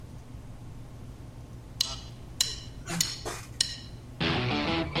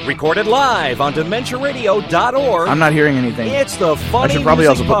Recorded live on DementiaRadio.org. I'm not hearing anything. It's the Funny I should probably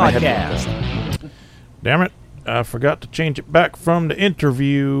Music also put my Podcast. headphones on. Damn it. I forgot to change it back from the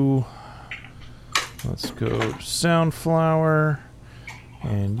interview. Let's go to Soundflower.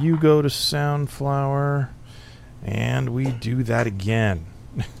 And you go to Soundflower. And we do that again.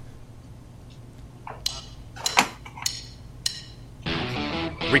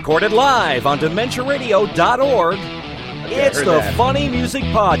 Recorded live on DementiaRadio.org. It's the Funny Music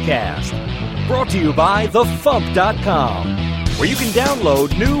Podcast. Brought to you by TheFuMP.com, where you can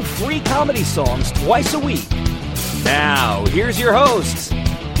download new free comedy songs twice a week. Now, here's your hosts,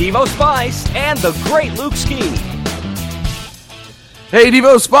 Devo Spice and the great Luke Ski. Hey,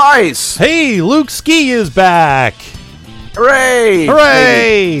 Devo Spice! Hey, Luke Ski is back! Hooray!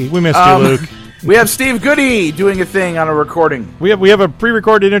 Hooray! We missed you, Luke. We have Steve Goodie doing a thing on a recording. We have a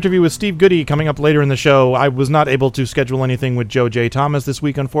pre-recorded interview with Steve Goodie coming up later in the show. I was not able to schedule anything with Joe J. Thomas this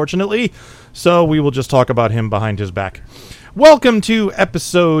week, unfortunately, so we will just talk about him behind his back. Welcome to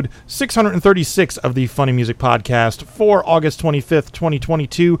episode 636 of the Funny Music Podcast for August 25th,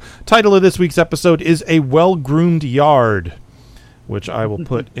 2022. Title of this week's episode is A Well-Groomed Yard, which I will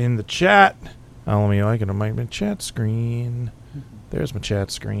put in the chat. Let me like it on my chat screen. There's my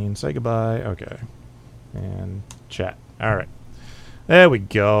chat screen. Say goodbye. Okay. And chat. All right. There we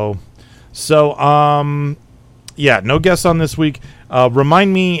go. So, yeah, no guests on this week.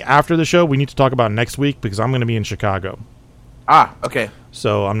 Remind me after the show, we need to talk about next week because I'm going to be in Chicago. Ah, okay.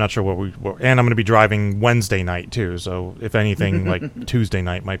 So I'm not sure and I'm going to be driving Wednesday night too. So if anything, like Tuesday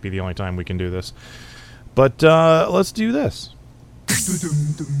night might be the only time we can do this. But let's do this.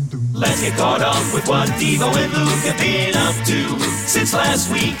 Let's get caught up with what Devo and Luke have been up to since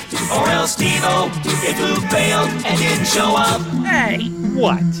last week. Or else Devo, if Luke failed and didn't show up. Hey,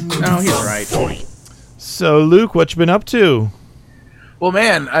 what? No, he's right. So Luke, what you been up to? Well,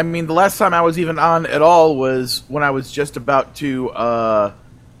 man, I mean, the last time I was even on at all was when I was just about to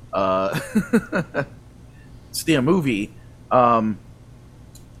see a movie. That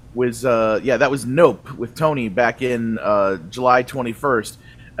was Nope with Tony back in July 21st.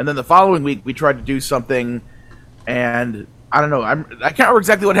 And then the following week, we tried to do something, and I don't know, I can't remember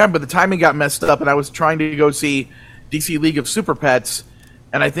exactly what happened, but the timing got messed up, and I was trying to go see DC League of Super Pets,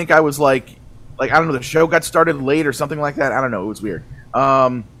 and I think I was like I don't know, the show got started late or something like that. I don't know, it was weird.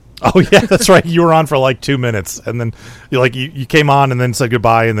 Oh yeah, that's right. You were on for like 2 minutes, and then you came on and then said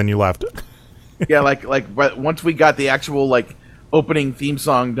goodbye, and then you left. Yeah, but once we got the actual opening theme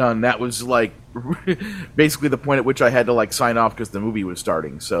song done, that was basically the point at which I had to sign off because the movie was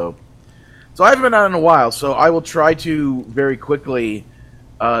starting. So I haven't been on in a while. So I will try to very quickly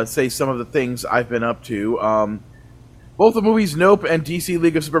say some of the things I've been up to. Both the movies Nope and DC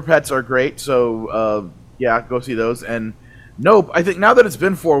League of Super Pets are great. So yeah, go see those. And Nope, I think now that it's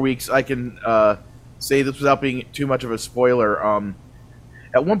been 4 weeks, I can say this without being too much of a spoiler.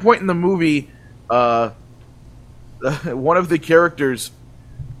 At one point in the movie, one of the characters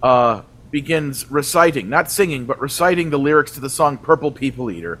begins reciting, not singing, but reciting the lyrics to the song Purple People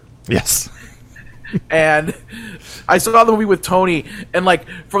Eater. Yes. And I saw the movie with Tony, and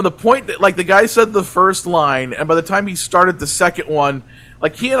from the point that the guy said the first line, and by the time he started the second one,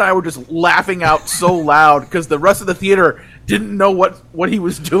 he and I were just laughing out so loud because the rest of the theater didn't know what he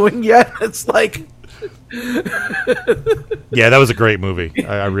was doing yet. It's yeah, that was a great movie.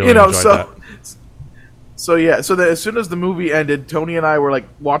 I really enjoyed that. So yeah, so as soon as the movie ended, Tony and I were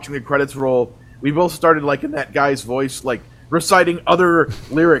watching the credits roll. We both started in that guy's voice, reciting other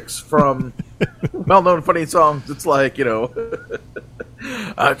lyrics from well-known funny songs. It's I told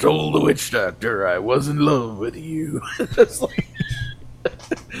the witch doctor I was in love with you. It's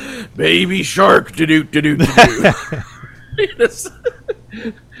baby shark, do.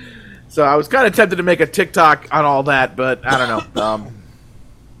 So I was kind of tempted to make a TikTok on all that, but I don't know.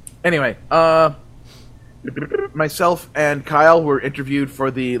 Anyway, myself and Kyle were interviewed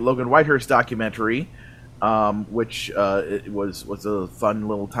for the Logan Whitehurst documentary, which it was a fun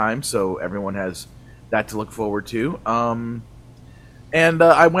little time, so everyone has that to look forward to. And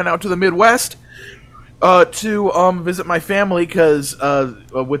I went out to the Midwest to visit my family because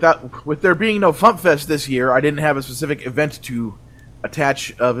with there being no FuMP Fest this year, I didn't have a specific event to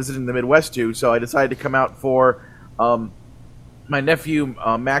attach visiting the Midwest to, so I decided to come out for my nephew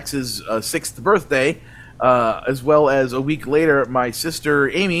Max's 6th birthday, as well as a week later, my sister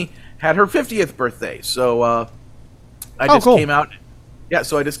Amy had her 50th birthday. So I just came out. Yeah,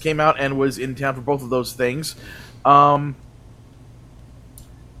 so I just came out and was in town for both of those things. Got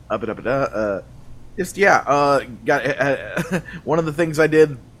one of the things I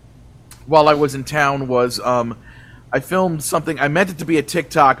did while I was in town was I filmed something. I meant it to be a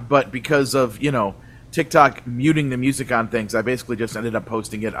TikTok, but because of TikTok muting the music on things, I basically just ended up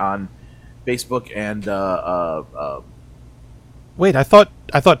posting it on Facebook and. Wait, I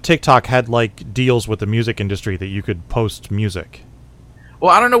thought TikTok had like deals with the music industry that you could post music. Well,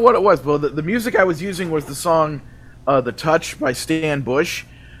 I don't know what it was, but the music I was using was the song "The Touch" by Stan Bush.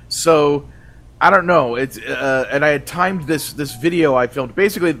 So I don't know. It's and I had timed this video I filmed.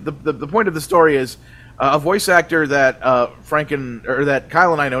 Basically, the point of the story is a voice actor that that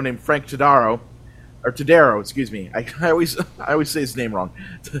Kyle and I know named Frank Tadaro, excuse me. I always say his name wrong.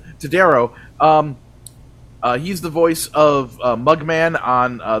 Tadaro. He's the voice of Mugman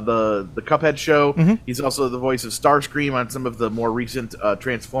on the Cuphead show. Mm-hmm. He's also the voice of Starscream on some of the more recent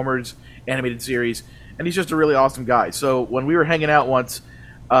Transformers animated series, and he's just a really awesome guy. So when we were hanging out once,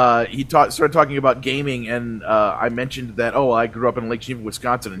 he started talking about gaming, and I mentioned that, I grew up in Lake Geneva,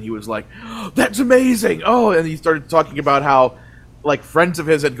 Wisconsin, and he was like, "That's amazing!" And he started talking about how like friends of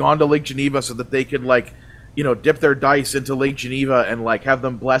his had gone to Lake Geneva so that they could like dip their dice into Lake Geneva and like have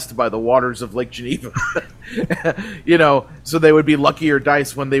them blessed by the waters of Lake Geneva, so they would be luckier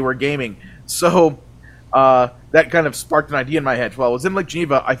dice when they were gaming. So that kind of sparked an idea in my head. While I was in Lake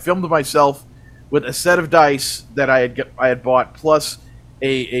Geneva, I filmed myself with a set of dice that I had bought, plus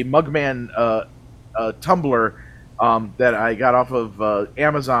a Mugman tumbler that I got off of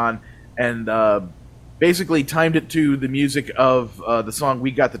Amazon, and basically timed it to the music of the song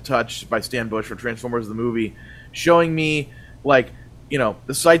 "We Got the Touch" by Stan Bush for Transformers the movie, showing me like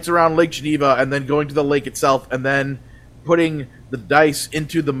the sights around Lake Geneva, and then going to the lake itself, and then putting the dice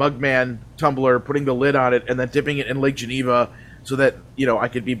into the Mugman tumbler, putting the lid on it, and then dipping it in Lake Geneva, so that I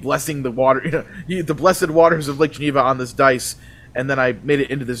could be blessing the water, the blessed waters of Lake Geneva on this dice, and then I made it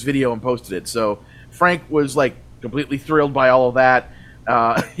into this video and posted it. So Frank was like completely thrilled by all of that.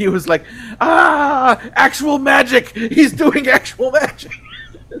 He was like, actual magic! He's doing actual magic!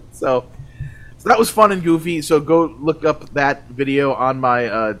 So that was fun and goofy. So go look up that video on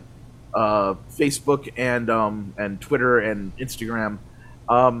my Facebook and Twitter and Instagram.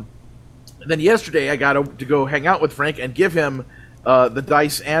 And then yesterday I got to go hang out with Frank and give him the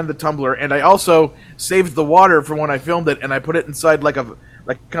dice and the tumbler, and I also saved the water from when I filmed it, and I put it inside not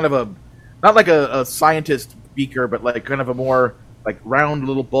like a scientist beaker, but like kind of a more like round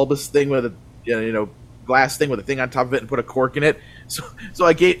little bulbous thing with a glass thing with a thing on top of it, and put a cork in it. So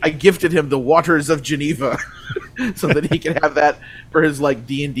I gifted him the waters of Geneva so that he could have that for his like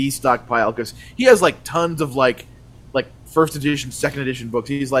D&D stockpile, because he has like tons of like first edition, second edition books.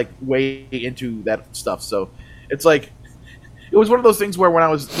 He's like way into that stuff. So it's like it was one of those things where when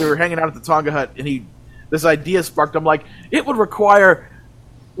we were hanging out at the Tonga Hut and this idea sparked. I'm like, it would require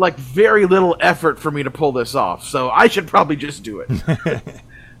like very little effort for me to pull this off, so I should probably just do it.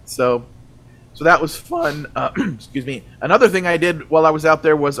 So that was fun. Excuse me. Another thing I did while I was out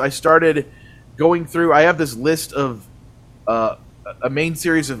there was I started going through. I have this list of a main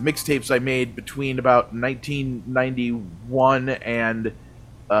series of mixtapes I made between about 1991 and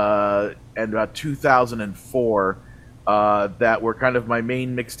about 2004 that were kind of my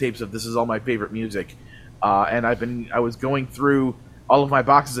main mixtapes of this is all my favorite music. And I was going through all of my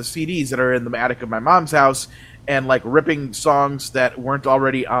boxes of CDs that are in the attic of my mom's house, and like ripping songs that weren't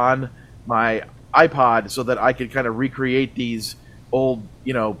already on my iPod so that I could kind of recreate these old,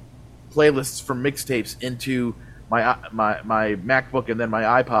 playlists from mixtapes into my MacBook and then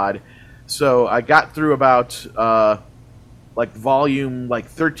my iPod. So I got through about volume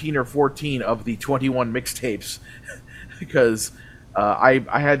 13 or 14 of the 21 mixtapes because I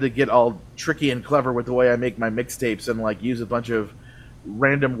had to get all tricky and clever with the way I make my mixtapes and like use a bunch of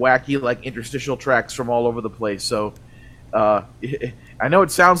random wacky like interstitial tracks from all over the place. So I know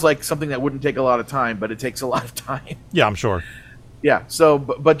it sounds like something that wouldn't take a lot of time, but it takes a lot of time. Yeah, I'm sure. Yeah, so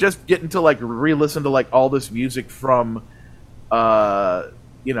but just getting to like re-listen to like all this music from from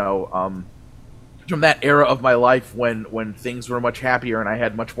that era of my life when things were much happier and I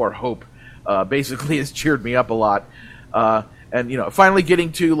had much more hope, basically has cheered me up a lot. And finally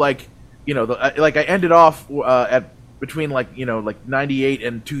getting to I ended off at between 98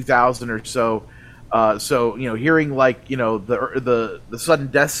 and 2000 or so. So hearing the sudden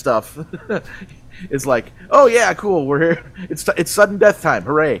death stuff is like, oh yeah, cool, we're here. It's sudden death time,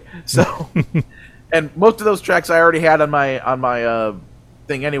 hooray! So, and most of those tracks I already had on my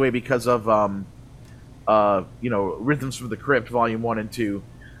thing anyway because of Rhythms from the Crypt Volume 1 and 2.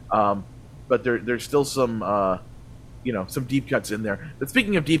 But there's still some some deep cuts in there. But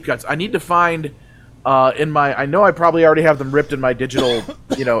speaking of deep cuts, I need to find I know I probably already have them ripped in my digital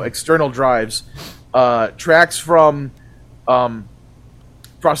external drives. Tracks from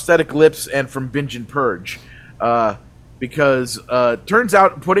Prosthetic Lips and from Binge and Purge. because turns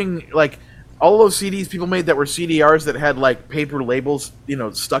out putting like all those CDs people made that were CDRs that had like paper labels,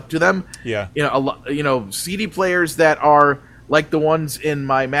 stuck to them. Yeah. CD players that are like the ones in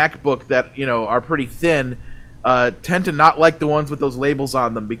my MacBook that are pretty thin tend to not like the ones with those labels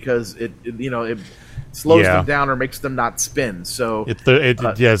on them because it slows them down or makes them not spin. So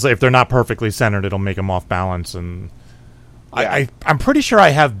if they're not perfectly centered, it'll make them off balance. And I'm pretty sure I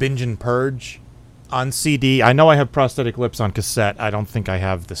have Binge and Purge on CD. I know I have Prosthetic Lips on cassette. I don't think I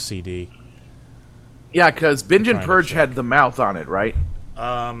have the CD. Yeah, because Binge and Purge had the mouth on it, right?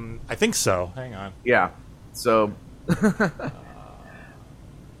 I think so. Hang on. Yeah. So,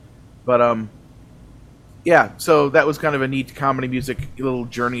 but yeah. So that was kind of a neat comedy music little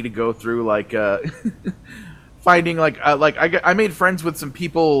journey to go through, like finding I made friends with some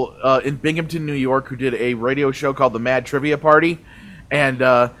people in Binghamton, New York, who did a radio show called the Mad Trivia Party, and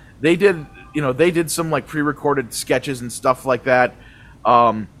they did some like pre-recorded sketches and stuff like that.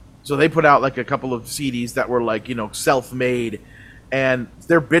 So they put out like a couple of CDs that were like self-made, and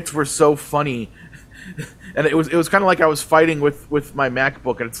their bits were so funny, and it was kind of like I was fighting with my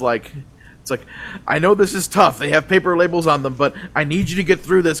MacBook, and it's like I know this is tough. They have paper labels on them, but I need you to get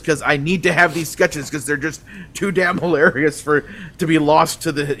through this because I need to have these sketches because they're just too damn hilarious to be lost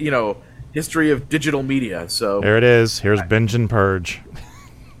to the history of digital media. So there it is. Here's Binge and Purge.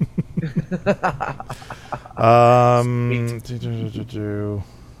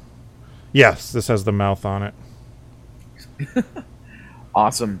 Yes, this has the mouth on it.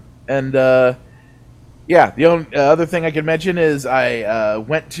 Awesome. And the only other thing I could mention is I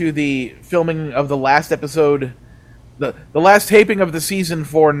went to the filming of the last episode, the last taping of the season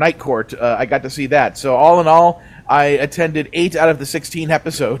for Night Court. I got to see that. So all in all, I attended 8 out of the 16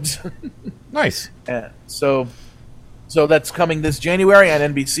 episodes. Nice. So that's coming this January on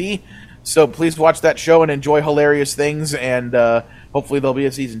NBC. So please watch that show and enjoy hilarious things, and hopefully there'll be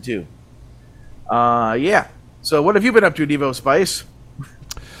a season 2. So what have you been up to, Devo Spice?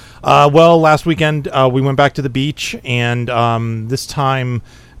 Well, last weekend we went back to the beach, and this time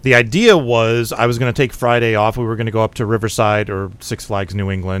the idea was I was going to take Friday off. We were going to go up to Riverside or Six Flags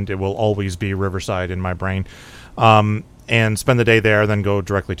New England. It will always be Riverside in my brain. And spend the day there, then go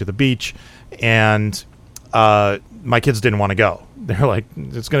directly to the beach. And my kids didn't want to go. They're like,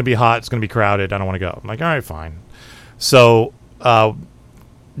 it's going to be hot, it's going to be crowded, I don't want to go. I'm like, all right, fine. So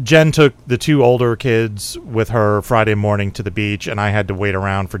Jen took the 2 older kids with her Friday morning to the beach, and I had to wait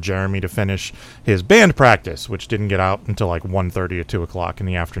around for Jeremy to finish his band practice, which didn't get out until like 1:30 or 2 o'clock in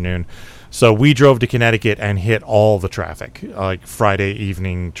the afternoon. So we drove to Connecticut and hit all the traffic. Like Friday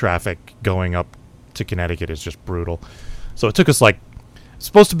evening traffic going up to Connecticut is just brutal. So it took us it's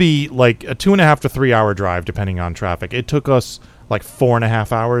supposed to be like a 2.5 to 3 hour drive depending on traffic. It took us like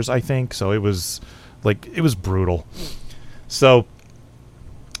 4.5 hours, I think. So it was brutal. So,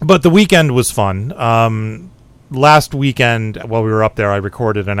 but the weekend was fun. Last weekend while we were up there, I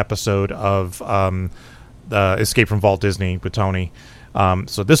recorded an episode of Escape from Walt Disney with Tony.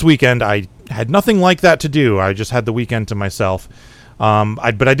 So this weekend I had nothing like that to do. I just had the weekend to myself.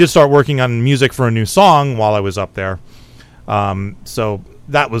 But I did start working on music for a new song while I was up there. So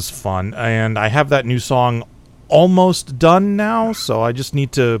that was fun. And I have that new song almost done now, so I just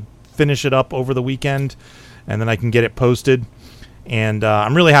need to finish it up over the weekend, and then I can get it posted. And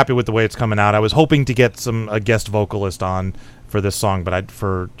I'm really happy with the way it's coming out. I was hoping to get a guest vocalist on for this song, but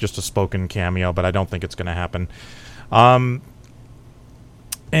for just a spoken cameo, but I don't think it's going to happen.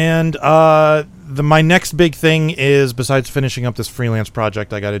 My next big thing is, besides finishing up this freelance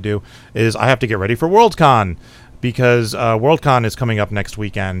project I got to do, is I have to get ready for Worldcon, because Worldcon is coming up next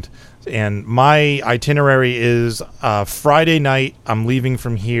weekend. And my itinerary is Friday night, I'm leaving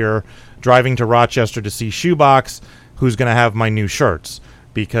from here, driving to Rochester to see Shoebox, who's going to have my new shirts,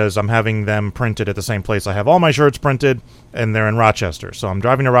 because I'm having them printed at the same place I have all my shirts printed, and they're in Rochester. So I'm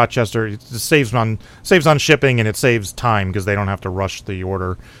driving to Rochester. It saves on shipping, and it saves time because they don't have to rush the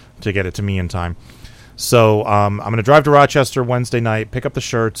order to get it to me in time. So I'm going to drive to Rochester Wednesday night, pick up the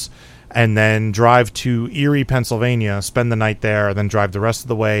shirts, and then drive to Erie, Pennsylvania, spend the night there, and then drive the rest of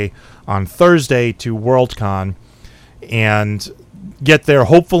the way on Thursday to Worldcon, and get there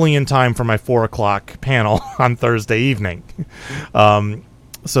hopefully in time for my 4 o'clock panel on Thursday evening.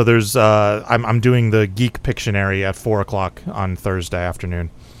 So there's I'm doing the Geek Pictionary at 4 o'clock on Thursday afternoon.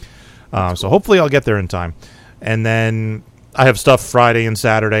 So hopefully I'll get there in time. And then I have stuff Friday and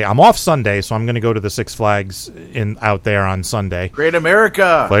Saturday. I'm off Sunday, so I'm going to go to the Six Flags out there on Sunday. Great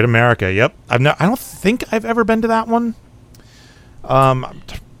America. Great America, yep. I don't think I've ever been to that one. I'm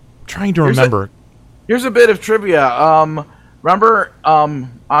trying to remember. Here's a bit of trivia. remember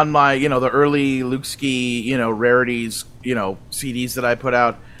on my, the early Luke Ski, rarities, CDs that I put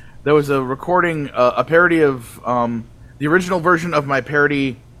out, there was a recording, a parody of the original version of my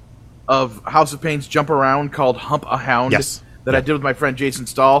parody of House of Pain's Jump Around called Hump a Hound that I did with my friend Jason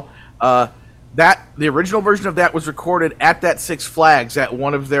Stahl. The original version of that was recorded at that Six Flags at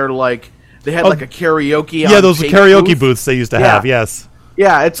one of their, they had a karaoke. Yeah, those karaoke booths they used to have, yes.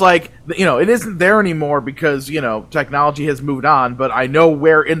 Yeah, it's like, it isn't there anymore because, technology has moved on, but I know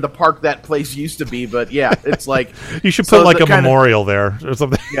where in the park that place used to be, but yeah, it's like... You should put a memorial there or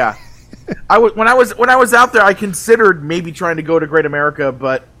something. Yeah. When I was out there, I considered maybe trying to go to Great America,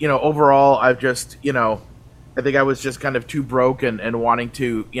 but, overall, I've just, I think I was just kind of too broke and wanting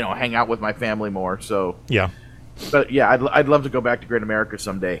to, hang out with my family more, so... Yeah. But yeah, I'd love to go back to Great America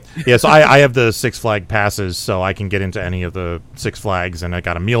someday. Yeah, so I have the Six Flag passes, so I can get into any of the Six Flags, and I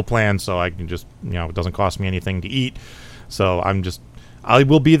got a meal plan, so I can just, it doesn't cost me anything to eat. So I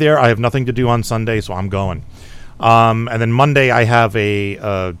will be there. I have nothing to do on Sunday, so I'm going. And then Monday I have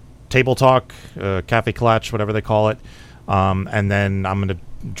a table talk, cafe clutch, whatever they call it. And then I'm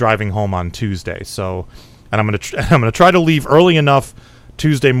driving home on Tuesday. So, and I'm gonna try to leave early enough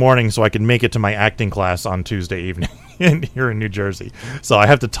Tuesday morning so I can make it to my acting class on Tuesday evening here in New Jersey. So I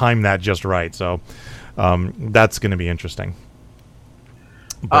have to time that just right. So that's going to be interesting.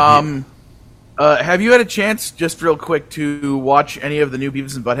 But, have you had a chance, just real quick, to watch any of the new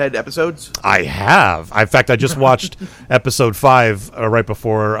Beavis and Butthead episodes? I have. In fact, I just watched episode 5 right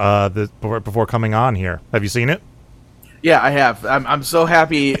before coming on here. Have you seen it? Yeah, I have. I'm so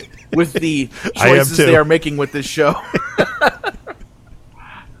happy with the choices they are making with this show.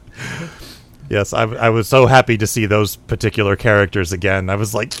 Yes, I was so happy to see those particular characters again. I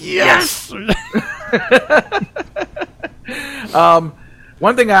was like, yes!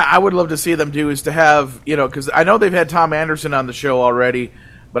 One thing I would love to see them do is to have, because I know they've had Tom Anderson on the show already,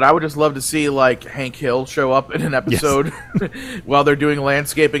 but I would just love to see, Hank Hill show up in an episode while they're doing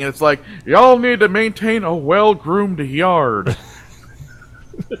landscaping, and it's like, y'all need to maintain a well-groomed yard.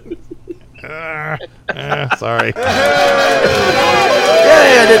 Sorry. Yay,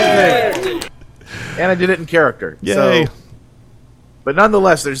 I didn't think. And I did it in character. Yay. So, but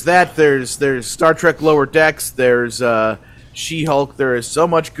nonetheless, there's that. There's Star Trek Lower Decks. There's She-Hulk. There is so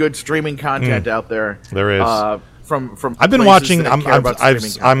much good streaming content out there. There is. From I've been watching.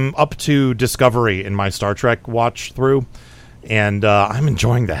 I'm up to Discovery in my Star Trek watch through, and I'm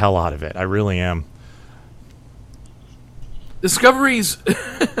enjoying the hell out of it. I really am. Discovery's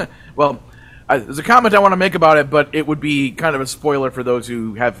well. There's a comment I want to make about it, but it would be kind of a spoiler for those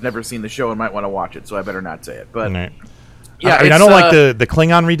who have never seen the show and might want to watch it, so I better not say it. But right. Yeah, I don't like the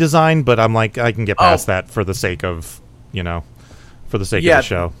Klingon redesign, but I'm like, I can get past that for the sake of, for the sake of the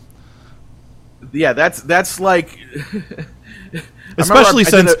show. Yeah, that's like... Especially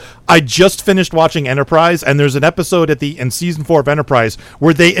since I just finished watching Enterprise, and there's an episode in season 4 of Enterprise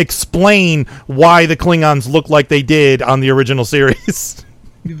where they explain why the Klingons look like they did on the original series.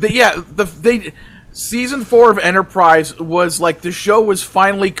 Season 4 of Enterprise was like the show was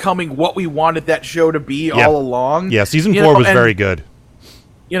finally coming what we wanted that show to be all along. Yeah, season 4 was very good.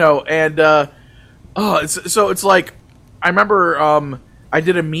 So it's like, I remember I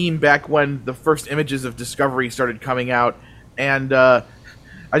did a meme back when the first images of Discovery started coming out, and I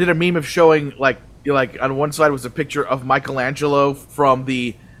did a meme of showing like on one side was a picture of Michelangelo from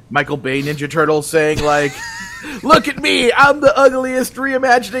the Michael Bay Ninja Turtles saying like, look at me, I'm the ugliest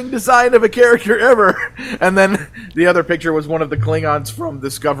reimagining design of a character ever. And then the other picture was one of the Klingons from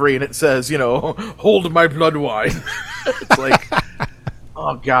Discovery, and it says, hold my blood wine. It's like,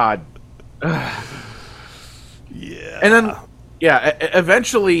 oh God. Yeah. And then,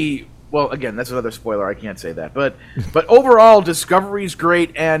 eventually, well, again, that's another spoiler, I can't say that. But overall, Discovery's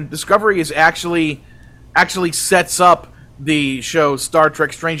great, and Discovery is actually sets up the show Star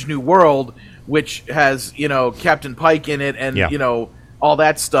Trek Strange New World, which has, Captain Pike in it and, all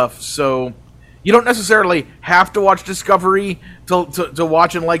that stuff. So you don't necessarily have to watch Discovery to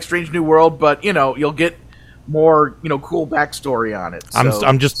watch and like Strange New World, but, you'll get more, cool backstory on it. So,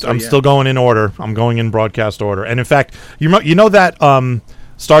 I'm still going in order. I'm going in broadcast order. And in fact, you know that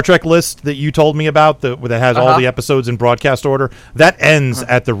Star Trek list that you told me about that has all the episodes in broadcast order? That ends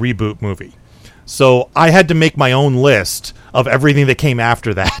at the reboot movie. So I had to make my own list of everything that came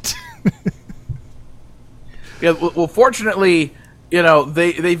after that. Yeah, well, fortunately,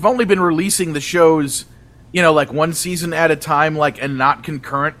 they've only been releasing the shows, like one season at a time, and not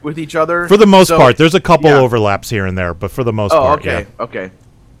concurrent with each other. For the most part. There's a couple overlaps here and there, but for the most part, okay.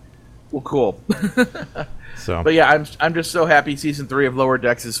 Well, cool. So, but yeah, I'm just so happy season 3 of Lower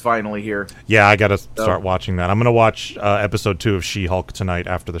Decks is finally here. Yeah, I got to start watching that. I'm going to watch episode 2 of She-Hulk tonight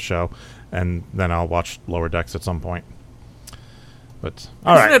after the show, and then I'll watch Lower Decks at some point. But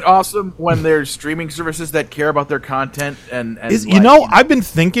Isn't it awesome when there's streaming services that care about their content and I've been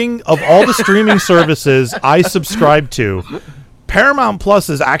thinking of all the streaming services I subscribe to, Paramount Plus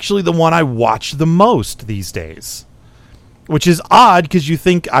is actually the one I watch the most these days. Which is odd because you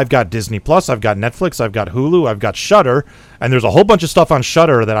think I've got Disney Plus, I've got Netflix, I've got Hulu, I've got Shudder, and there's a whole bunch of stuff on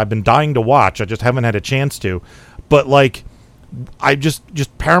Shudder that I've been dying to watch. I just haven't had a chance to. But like, I just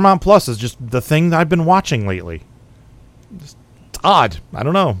Paramount Plus is just the thing that I've been watching lately. It's odd. I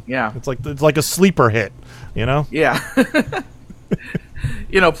don't know. Yeah, it's like a sleeper hit. Yeah.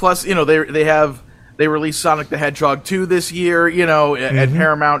 Plus they released Sonic the Hedgehog 2 this year. At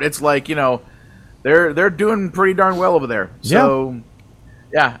Paramount, it's like They're doing pretty darn well over there. So,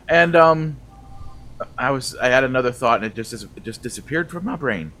 yeah. And I had another thought, and it just disappeared from my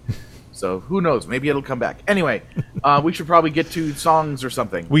brain. So who knows? Maybe it'll come back. Anyway, we should probably get to songs or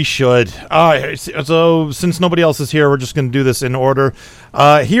something. We should. So since nobody else is here, we're just going to do this in order.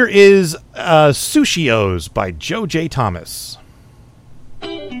 Here is Sushi O's by Joe J. Thomas.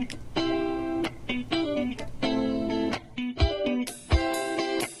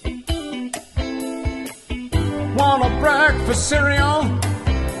 Want a breakfast cereal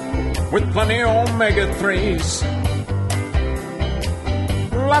with plenty of omega-3s.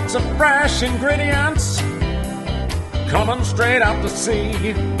 Lots of fresh ingredients coming straight out the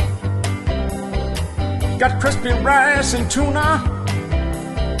sea. Got crispy rice and tuna,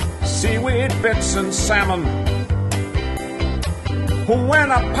 seaweed bits and salmon.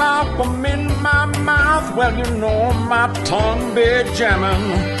 When I pop them in my mouth, well, you know my tongue be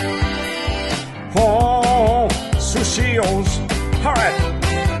jamming. Oh, Sushi O's. All right.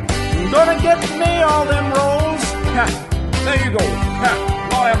 Gonna get me all them rolls. Ha, there you go. Ha,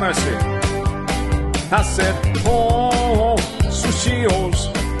 Lord have mercy. I said, oh, Sushi O's.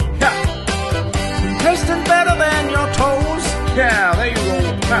 Ha, tasting better than your toes. Yeah, there you go.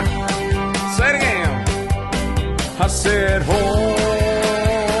 Ha, say it again. I said,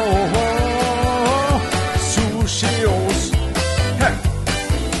 Sushi O's. Ha,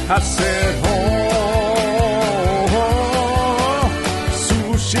 I said,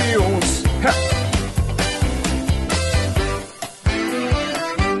 Sushi O's.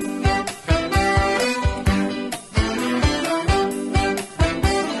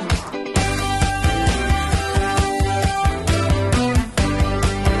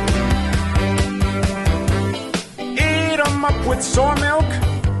 Eat 'em up with soy milk,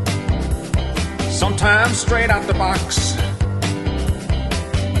 sometimes straight out the box.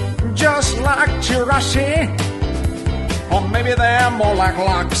 Just like chirashi, or maybe they're more like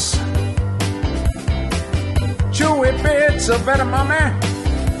lox. Chewy bits of edamame,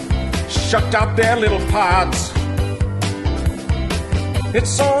 shucked out their little pods.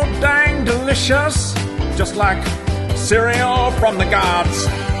 It's so dang delicious, just like cereal from the gods.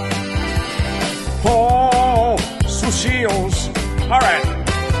 Oh, Sushi O's. All right,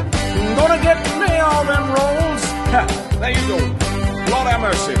 gonna get me all them rolls. Ha, there you go. Lord have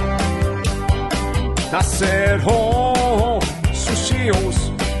mercy. I said, oh, Sushi O's.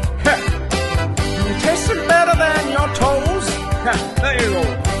 Tasting better than your toes. There you go.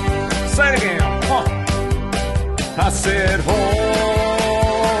 Say it again. I said, oh,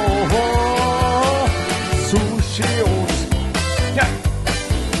 Sushi O's.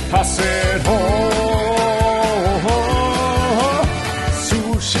 I said, oh,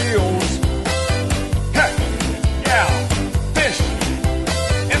 Sushi O's. Yeah, fish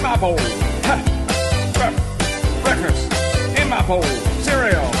in my bowl. Breakfast in my bowl.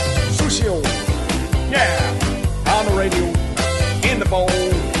 Cereal, Sushi O. Yeah, on the radio, in the bowl.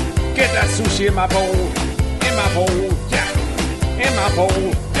 Get that sushi in my bowl. In my bowl, yeah. In my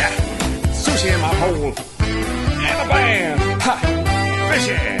bowl, yeah. Sushi in my bowl. And the band, ha,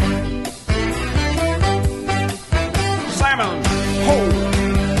 fishy. Salmon, ho.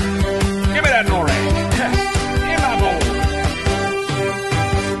 Give me that nori. In my bowl.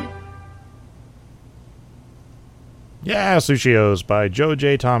 Yeah, Sushi O's by Joe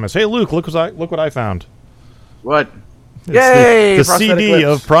J. Thomas. Hey, Luke, look what I found. What? It's Yay! The CD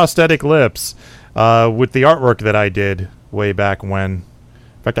of Prosthetic Lips with the artwork that I did way back when.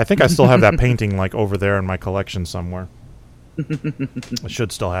 In fact, I think I still have that painting like over there in my collection somewhere. I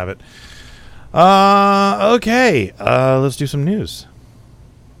should still have it. Okay, let's do some news.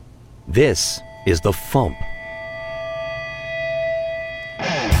 This is the FuMP.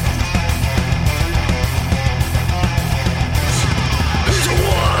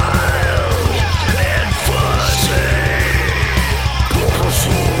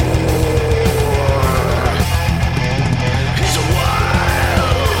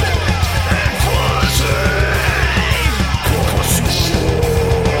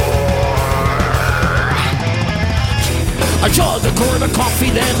 pour the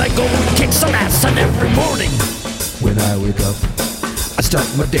coffee, then I go and kick some ass. And every morning when I wake up, I start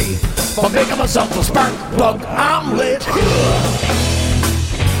my day by making myself a spark plug omelet.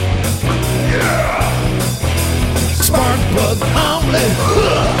 Spark plug omelet.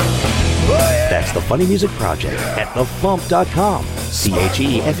 That's the Funny Music Project at thefump.com.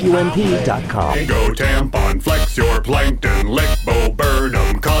 CHEFUMP.com. Go tampon, flex your plankton, lick Bo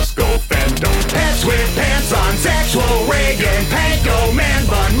Burnham, Costco Phantom. Pants with pants on, sexual Reagan, panko, man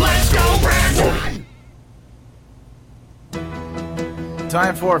bun, let's go Brandon.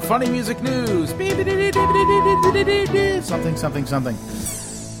 Time for funny music news. Something.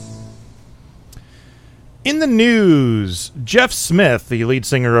 In the news, Jeff Smith, the lead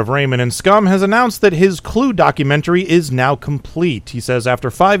singer of Raymond and Scum, has announced that his Clue documentary is now complete. He says after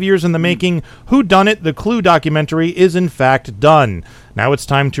 5 years in the making, Who Done It? The Clue documentary is in fact done. Now it's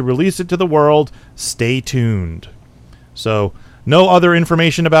time to release it to the world. Stay tuned. So, no other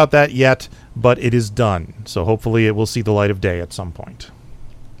information about that yet, but it is done. So hopefully it will see the light of day at some point.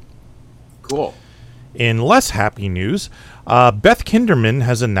 Cool. In less happy news, Beth Kinderman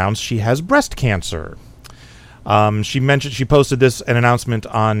has announced she has breast cancer. She posted an announcement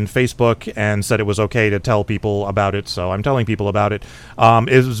on Facebook and said it was okay to tell people about it, so I'm telling people about it.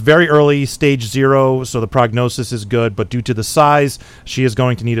 It was very early, stage 0, so the prognosis is good, but due to the size, she is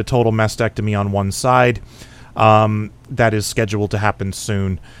going to need a total mastectomy on one side. That is scheduled to happen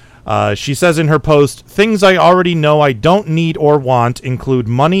soon. She says in her post, things I already know I don't need or want include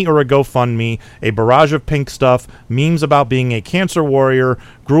money or a GoFundMe, a barrage of pink stuff, memes about being a cancer warrior,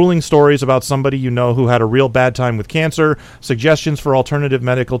 grueling stories about somebody you know who had a real bad time with cancer, suggestions for alternative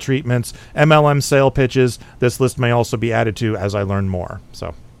medical treatments, MLM sale pitches. This list may also be added to as I learn more.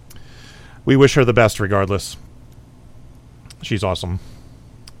 So, we wish her the best regardless. She's awesome.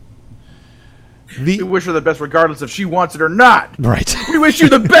 We wish her the best regardless if she wants it or not. Right. We wish you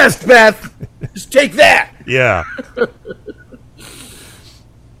the best, Beth. Just take that. Yeah.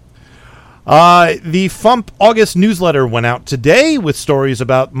 The FuMP August newsletter went out today with stories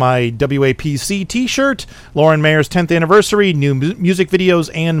about my WAPC t-shirt, Lauren Mayer's 10th anniversary, new music videos,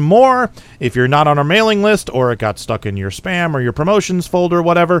 and more. If you're not on our mailing list or it got stuck in your spam or your promotions folder,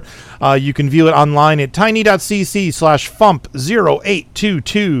 whatever, you can view it online at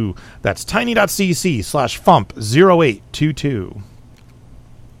tiny.cc/FuMP0822. That's tiny.cc/FuMP0822.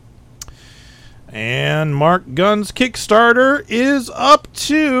 And Marc Gunn's Kickstarter is up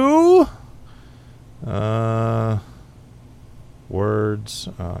to... words.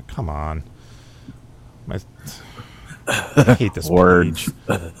 Come on. I hate this words.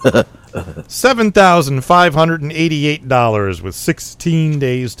 $7,588 with 16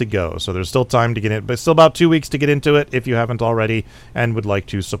 days to go. So there's still time to get in, but still about 2 weeks to get into it if you haven't already and would like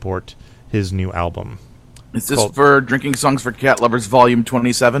to support his new album. Is this for Drinking Songs for Cat Lovers Volume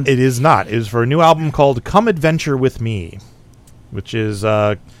 27? It is not. It is for a new album called Come Adventure With Me, which is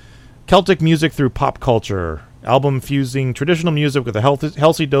Celtic music through pop culture. Album fusing traditional music with a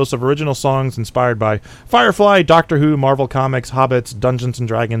healthy dose of original songs inspired by Firefly, Doctor Who, Marvel Comics, Hobbits, Dungeons and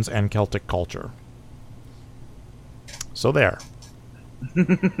Dragons, and Celtic culture. So there. All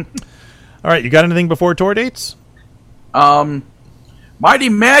right, you got anything before tour dates? Mighty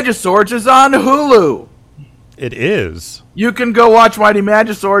Magiswords is on Hulu. It is. You can go watch Mighty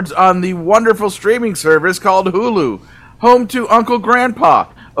Magiswords on the wonderful streaming service called Hulu, home to Uncle Grandpa,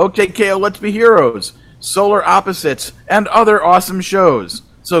 OKKO Let's Be Heroes, Solar Opposites, and other awesome shows.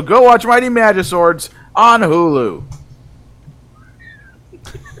 So go watch Mighty Magiswords on Hulu.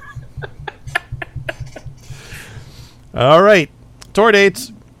 All right. Tour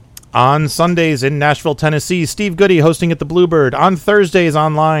dates. On Sundays in Nashville, Tennessee, Steve Goodie hosting at the Bluebird. On Thursdays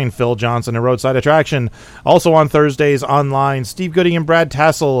online, Phil Johnson at Roadside Attraction. Also on Thursdays online, Steve Goodie and Brad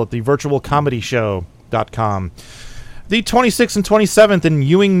Tassel at the virtualcomedyshow.com. The 26th and 27th in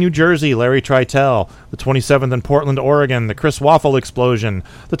Ewing, New Jersey, Larry Tritel. The 27th in Portland, Oregon, the Chris Waffle Explosion.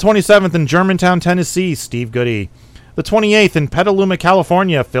 The 27th in Germantown, Tennessee, Steve Goodie. The 28th in Petaluma,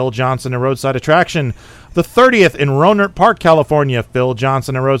 California, Phil Johnson and Roadside Attraction. The 30th in Rohnert Park, California, Phil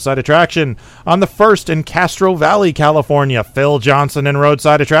Johnson and Roadside Attraction. On the 1st in Castro Valley, California, Phil Johnson and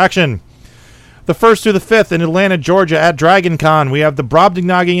Roadside Attraction. The 1st through the 5th in Atlanta, Georgia at Dragon Con, we have the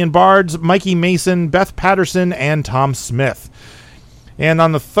Brobdingnagian Bards, Mikey Mason, Beth Patterson, and Tom Smith. And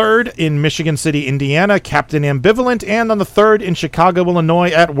on the 3rd in Michigan City, Indiana, Captain Ambivalent. And on the 3rd in Chicago,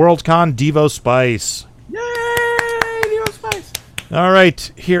 Illinois at WorldCon, Devo Spice. Yay, Devo Spice! All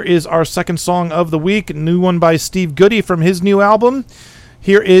right, here is our second song of the week, new one by Steve Goodie from his new album.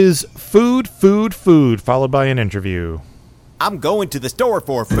 Here is Food, Food, Food, followed by an interview. I'm going to the store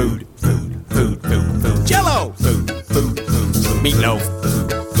for food, food, food, food, food. Jell-O! Food, food, food, food. meatloaf,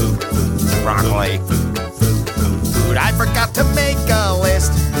 broccoli. Food, I forgot to make a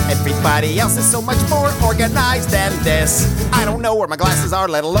list. Everybody else is so much more organized than this. I don't know where my glasses are,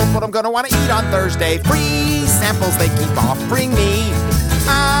 let alone what I'm gonna want to eat on Thursday. Free samples they keep offering me.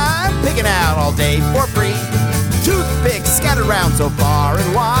 I'm picking out all day for free. Toothpicks scattered around so far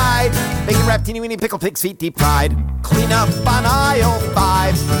and wide. Bacon wrapped teeny weeny pickle pig's feet deep fried. Clean up on aisle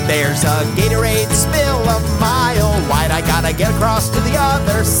 5. There's a Gatorade spill a mile wide. I gotta get across to the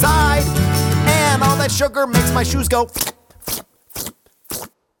other side. And all that sugar makes my shoes go.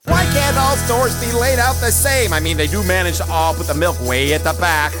 Why can't all stores be laid out the same? I mean, they do manage to all put the milk way at the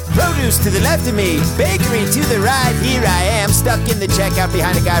back. Produce to the left of me, bakery to the right. Here I am, stuck in the checkout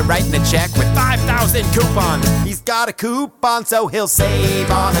behind a guy writing a check with 5,000 coupons. He's got a coupon, so he'll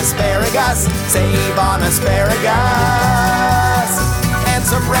save on asparagus. Save on asparagus. And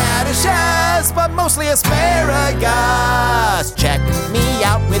some radishes, but mostly asparagus. Check me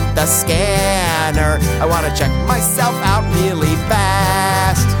out with the scanner. I want to check myself out really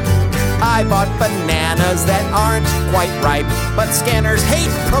fast. I bought bananas that aren't quite ripe, but scanners hate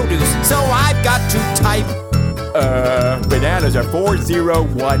produce, so I've got to type. Bananas are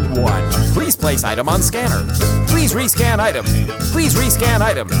 4011. Please place item on scanner. Please rescan item. Please rescan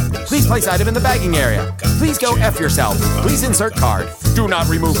item. Please place item in the bagging area. Please go F yourself. Please insert card. Do not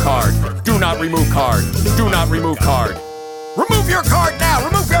remove card. Do not remove card. Do not remove card. Remove your card now.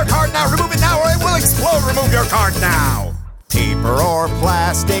 Remove your card now. Remove it now or it will explode. Remove your card now. Paper or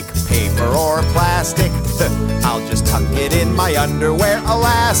plastic, paper or plastic. I'll just tuck it in my underwear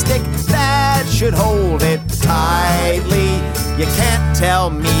elastic. That should hold it tightly. You can't tell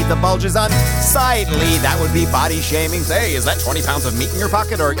me the bulge is unsightly. That would be body shaming. Say, is that 20 pounds of meat in your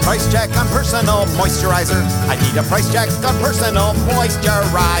pocket or price check on personal moisturizer? I need a price check on personal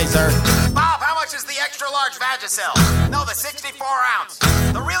moisturizer. Bob, how much is the extra large Vagisil? No, the 64 ounce.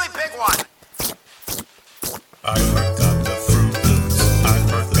 The really big one. I forgot the Fruit Loops. I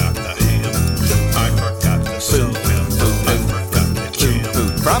forgot the ham. I forgot the cinnamon. I forgot the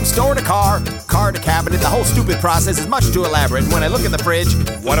jam. From store to car to cabinet, the whole stupid process is much too elaborate. And when I look in the fridge,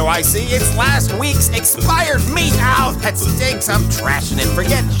 what do I see? It's last week's expired meat. Ow, that stinks. I'm trashing it.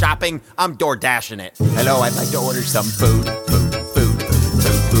 Forget shopping. I'm door dashing it. Hello, I'd like to order some food.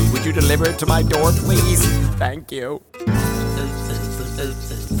 Food. Would you deliver it to my door, please? Thank you.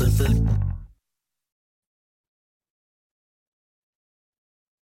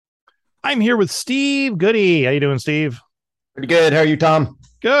 I'm here with Steve Goodie. How you doing, Steve? Pretty good. How are you, Tom?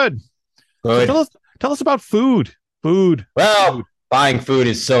 Good. Good. So tell us about food. Well, buying food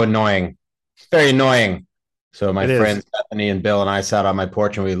is so annoying. It's very annoying. So my friends Bethany and Bill and I sat on my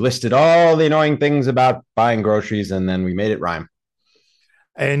porch and we listed all the annoying things about buying groceries, and then we made it rhyme.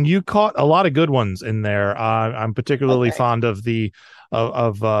 And you caught a lot of good ones in there. I'm particularly fond of the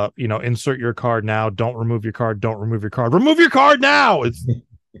insert your card now. Don't remove your card. Don't remove your card. Remove your card now. It's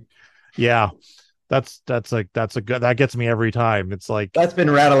yeah. That gets me every time. It's like that's been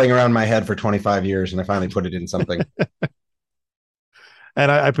rattling around my head for 25 years, and I finally put it in something. And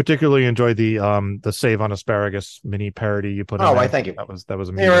I particularly enjoyed the save on asparagus mini parody you put in. Oh, why? Thank you. That was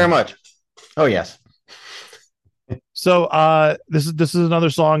amazing. Thank you very much. Oh yes. So this is another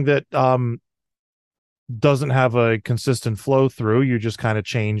song that doesn't have a consistent flow through. You just kind of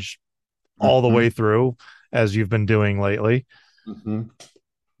change all the way through as you've been doing lately. Mm-hmm.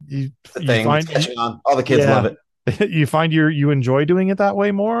 You find all the kids love it. You find you enjoy doing it that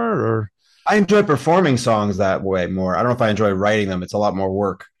way more, or I enjoy performing songs that way more. I don't know if I enjoy writing them. It's a lot more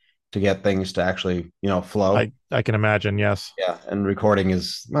work to get things to actually, flow. I can imagine. Yes. Yeah. And recording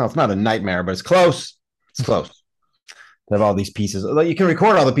is, well, it's not a nightmare, but it's close. It's close. To have all these pieces. You can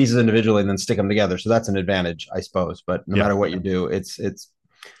record all the pieces individually and then stick them together. So that's an advantage, I suppose. But no matter what you do, it's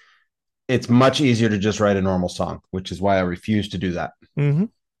much easier to just write a normal song, which is why I refuse to do that. Mm-hmm.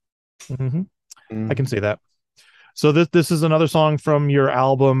 I can see that. So this is another song from your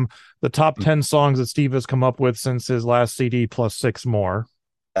album, the top 10 songs that Steve has come up with since his last CD plus 6 more.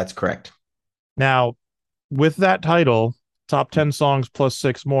 That's correct. Now, with that title, top 10 songs plus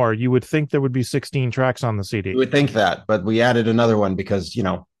 6 more, you would think there would be 16 tracks on the CD. You would think that, but we added another one because,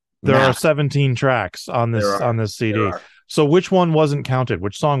 there are 17 tracks on this CD. So which one wasn't counted?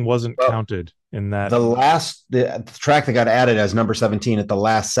 Which song wasn't counted in that? The track that got added as number 17 at the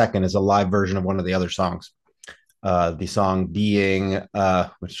last second is a live version of one of the other songs. The song being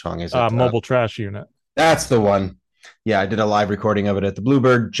which song is it? Mobile Trash Unit. That's the one. Yeah, I did a live recording of it at the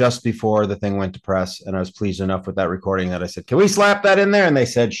Bluebird just before the thing went to press, and I was pleased enough with that recording that I said, "Can we slap that in there?" And they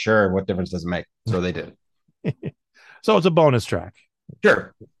said, "Sure. What difference does it make?" So they did. So it's a bonus track.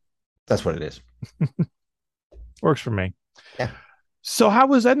 Sure, that's what it is. Works for me. Yeah. So how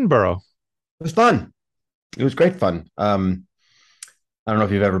was Edinburgh? It was fun. It was great fun. I don't know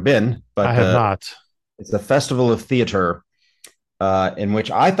if you've ever been, but I have not. It's a festival of theater in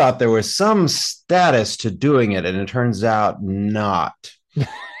which I thought there was some status to doing it, and it turns out not.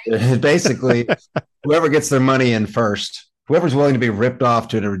 Basically, whoever gets their money in first, whoever's willing to be ripped off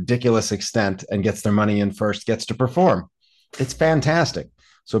to a ridiculous extent and gets their money in first gets to perform. It's fantastic.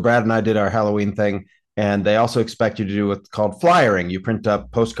 So Brad and I did our Halloween thing, and they also expect you to do what's called flyering. You print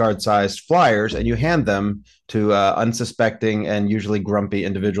up postcard-sized flyers and you hand them to unsuspecting and usually grumpy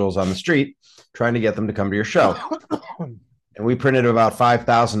individuals on the street, trying to get them to come to your show. And we printed about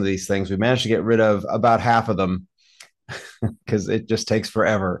 5,000 of these things. We managed to get rid of about half of them because it just takes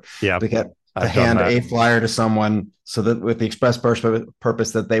forever to get to hand a flyer to someone, so that with the express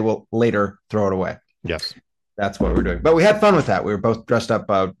purpose that they will later throw it away. Yes. That's what we're doing. But we had fun with that. We were both dressed up.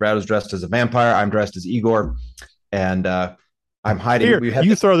 Brad was dressed as a vampire. I'm dressed as Igor. And I'm hiding. Here,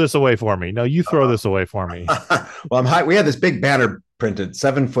 you throw this away for me. No, you throw this away for me. Well, we had this big banner printed,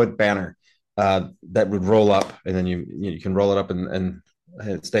 7-foot banner that would roll up. And then you can roll it up and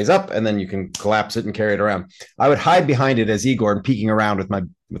it stays up. And then you can collapse it and carry it around. I would hide behind it as Igor and peeking around with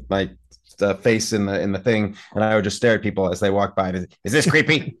my face in the thing. And I would just stare at people as they walk by. Is this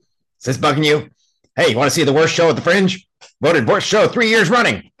creepy? Is this bugging you? Hey, you want to see the worst show at the Fringe? Voted worst show 3 years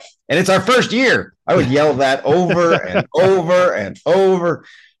running. And it's our first year. I would yell that over and over and over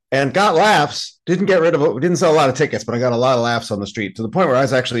and got laughs. Didn't get rid of it. Didn't sell a lot of tickets, but I got a lot of laughs on the street, to the point where I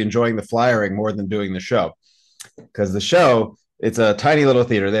was actually enjoying the flyering more than doing the show. Because the show, it's a tiny little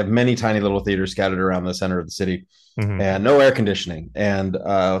theater. They have many tiny little theaters scattered around the center of the city, and no air conditioning, and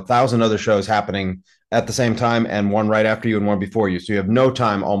 1,000 other shows happening at the same time, and one right after you and one before you. So you have no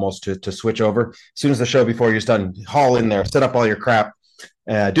time almost to switch over. As soon as the show before you is done, haul in there, set up all your crap,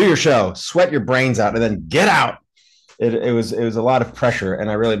 do your show, sweat your brains out, and then get out. It was a lot of pressure, and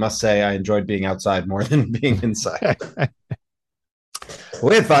I really must say I enjoyed being outside more than being inside.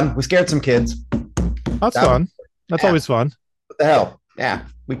 We had fun. We scared some kids. That's fun. That's always fun. What the hell? Yeah,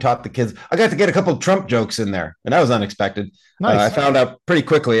 we taught the kids. I got to get a couple of Trump jokes in there, and that was unexpected. Nice. I found out pretty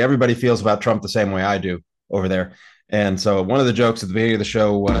quickly everybody feels about Trump the same way I do over there. And so one of the jokes at the beginning of the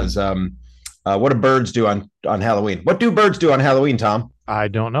show was, what do birds do on Halloween? What do birds do on Halloween, Tom? I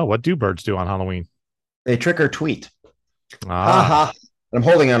don't know. What do birds do on Halloween? They trick or tweet. Ha ha. I'm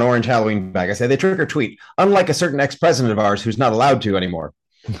holding an orange Halloween bag. I say they trick or tweet, unlike a certain ex-president of ours who's not allowed to anymore.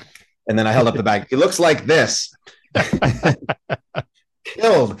 And then I held up the bag. It looks like this.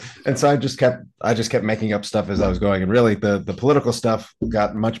 Killed. And so I just kept making up stuff as I was going. And really the political stuff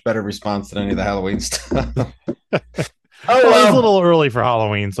got much better response than any of the Halloween stuff. It was a little early for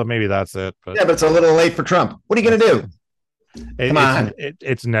Halloween, so maybe that's it. But yeah, but it's a little late for Trump. What are you going to do? Come on.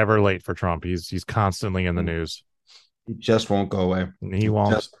 It's never late for Trump. He's constantly in the news. He just won't go away. He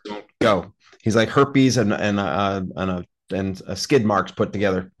won't. Just don't go. He's like herpes and skid marks put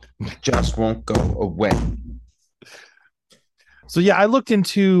together. Just won't go away. So yeah, I looked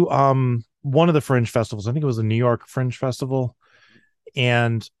into one of the Fringe festivals. I think it was the New York Fringe Festival,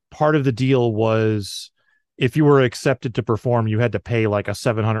 and part of the deal was if you were accepted to perform, you had to pay like a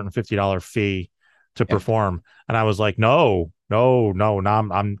 $750 fee to perform. And I was like, no,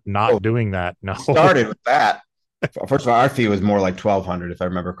 I'm not doing that. No. Started with that. First of all, our fee was more like $1,200 if I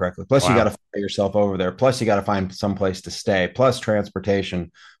remember correctly. Plus, you got to fly yourself over there. Plus, you got to find some place to stay. Plus,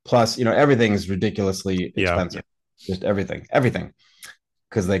 transportation. Plus, everything is ridiculously expensive. Just everything,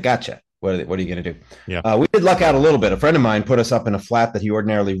 because they got you. What are you going to do? Yeah, we did luck out a little bit. A friend of mine put us up in a flat that he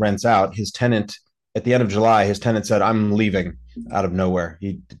ordinarily rents out. His tenant, at the end of July, his tenant said, "I'm leaving," out of nowhere.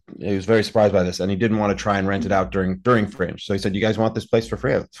 He was very surprised by this, and he didn't want to try and rent it out during Fringe. So he said, "You guys want this place for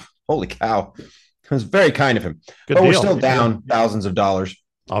free?" Holy cow! It was very kind of him. Good but deal. We're still down thousands of dollars.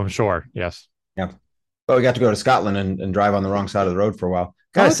 I'm sure. Yes. Yeah. But we got to go to Scotland and drive on the wrong side of the road for a while.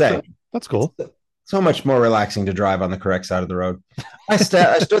 Gotta say, that's cool. So much more relaxing to drive on the correct side of the road. I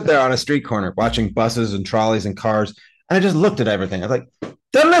stood there on a street corner watching buses and trolleys and cars, and I just looked at everything. I was like,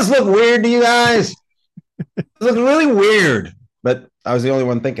 doesn't this look weird to you guys? It looks really weird. But I was the only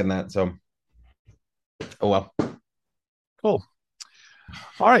one thinking that, so oh well. Cool.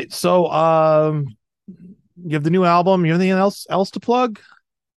 All right. So you have the new album. You have anything else to plug?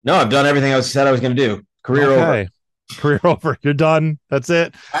 No, I've done everything I said I was going to do. Career over. Career over. You're done. That's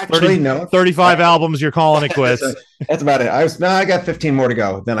it. Actually, no. 35 albums. You're calling it quits. That's about it. I got 15 more to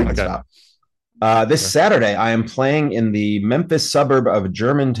go. Then I can stop. This Saturday, I am playing in the Memphis suburb of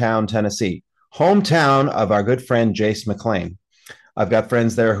Germantown, Tennessee, hometown of our good friend Jace McClain. I've got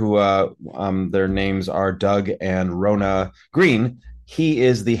friends there who their names are Doug and Rona Green. He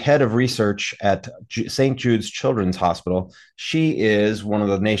is the head of research at St. Jude's Children's Hospital. She is one of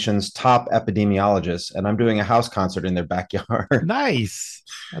the nation's top epidemiologists, and I'm doing a house concert in their backyard. Nice.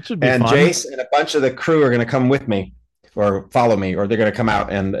 That should be and fun. Jace and a bunch of the crew are going to come with me or follow me, or they're going to come out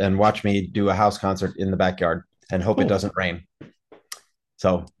and watch me do a house concert in the backyard and hope it doesn't rain.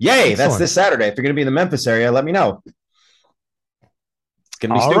 So, yay, Excellent. That's this Saturday. If you're going to be in the Memphis area, let me know. It's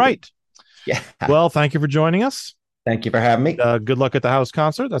going to be all stupid. right. Yeah. Well, thank you for joining us. Thank you for having me. Good luck at the house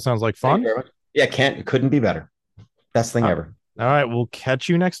concert. That sounds like fun. Yeah, couldn't be better. Best thing ever. All right, we'll catch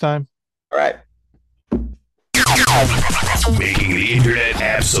you next time. All right. Making the internet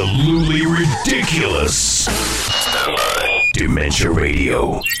absolutely ridiculous. Dementia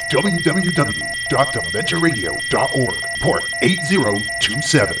Radio. www.dementiaradio.org. Port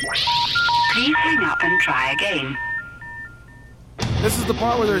 8027. Please hang up and try again. This is the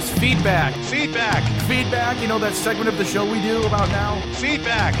part where there's feedback. Feedback. You know that segment of the show we do about now?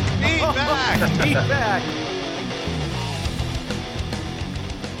 Feedback. Feedback.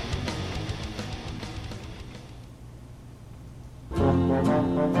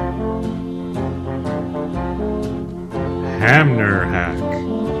 Hamner Hack.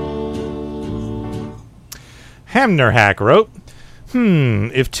 Hamner Hack wrote,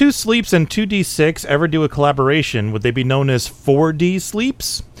 if 2 Sleeps and 2D6 ever do a collaboration, would they be known as 4D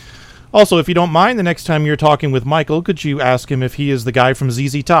Sleeps? Also, if you don't mind, the next time you're talking with Michael, could you ask him if he is the guy from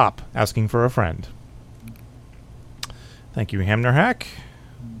ZZ Top, asking for a friend? Thank you, Hamner Hack.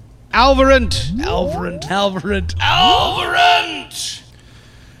 Alvarant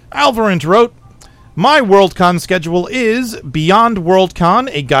wrote, my Worldcon schedule is Beyond Worldcon,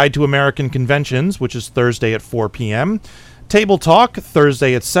 a guide to American conventions, which is Thursday at 4 p.m., Table Talk,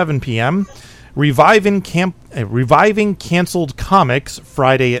 Thursday at 7 p.m., Reviving Canceled Comics,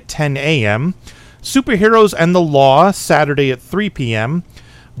 Friday at 10 a.m., Superheroes and the Law, Saturday at 3 p.m.,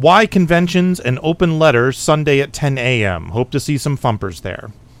 Why Conventions and Open Letters, Sunday at 10 a.m. Hope to see some Fumpers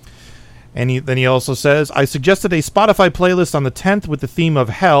there. And then he also says, I suggested a Spotify playlist on the 10th with the theme of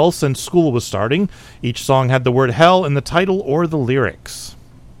hell since school was starting. Each song had the word hell in the title or the lyrics.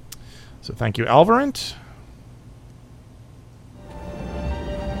 So thank you, Alvarant.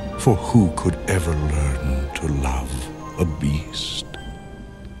 For who could ever learn to love a beast?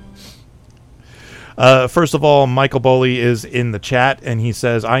 First of all, Michael Boley is in the chat, and he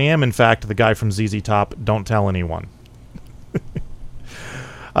says, I am, in fact, the guy from ZZ Top. Don't tell anyone.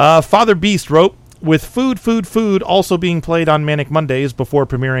 Father Beast wrote, with Food also being played on Manic Mondays before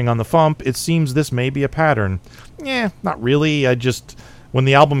premiering on the FuMP, it seems this may be a pattern. Not really. When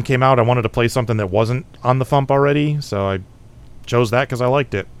the album came out, I wanted to play something that wasn't on the FuMP already, so I chose that because I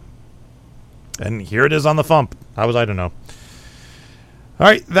liked it. And here it is on the FuMP. How was I to know? All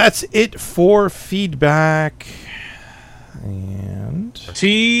right, that's it for feedback. And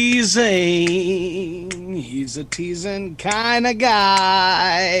teasing. He's a teasing kind of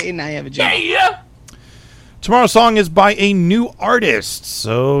guy. Now you have a job. Yeah. Tomorrow's song is by a new artist.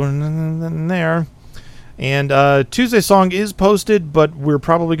 So there. And Tuesday's song is posted, but we're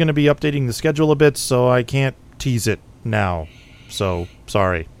probably going to be updating the schedule a bit, so I can't tease it now. So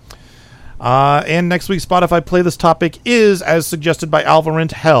sorry. And next week's Spotify playlist topic is, as suggested by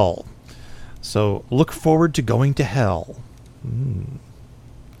Alvarant, hell. So look forward to going to hell.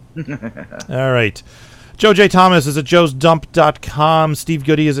 All right. Joe J. Thomas is at joesdump.com. Steve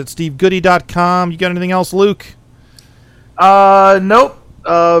Goodie is at stevegoodie.com. You got anything else, Luke? Nope.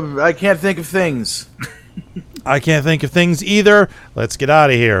 I can't think of things. I can't think of things either. Let's get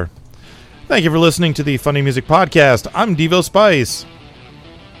out of here. Thank you for listening to the Funny Music Podcast. I'm Devo Spice.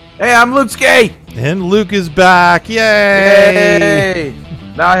 Hey, I'm Luke Skate. And Luke is back. Yay!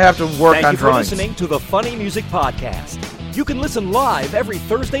 Now I have to work on drawings. Thank you for listening to the Funny Music Podcast. You can listen live every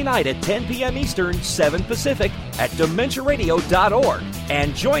Thursday night at 10 p.m. Eastern, 7 Pacific at DementiaRadio.org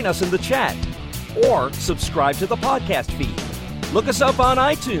and join us in the chat. Or subscribe to the podcast feed. Look us up on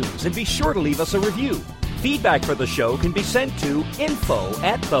iTunes and be sure to leave us a review. Feedback for the show can be sent to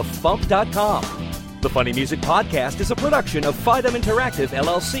info@thefump.com. The Funny Music Podcast is a production of FIDEM Interactive,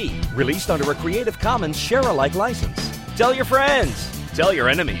 LLC, released under a Creative Commons share-alike license. Tell your friends, tell your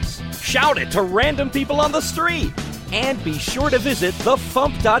enemies, shout it to random people on the street, and be sure to visit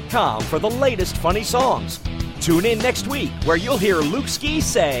thefump.com for the latest funny songs. Tune in next week where you'll hear Luke Ski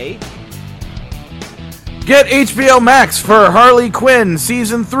say, get HBO Max for Harley Quinn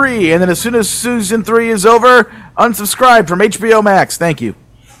Season 3, and then as soon as Season 3 is over, unsubscribe from HBO Max. Thank you.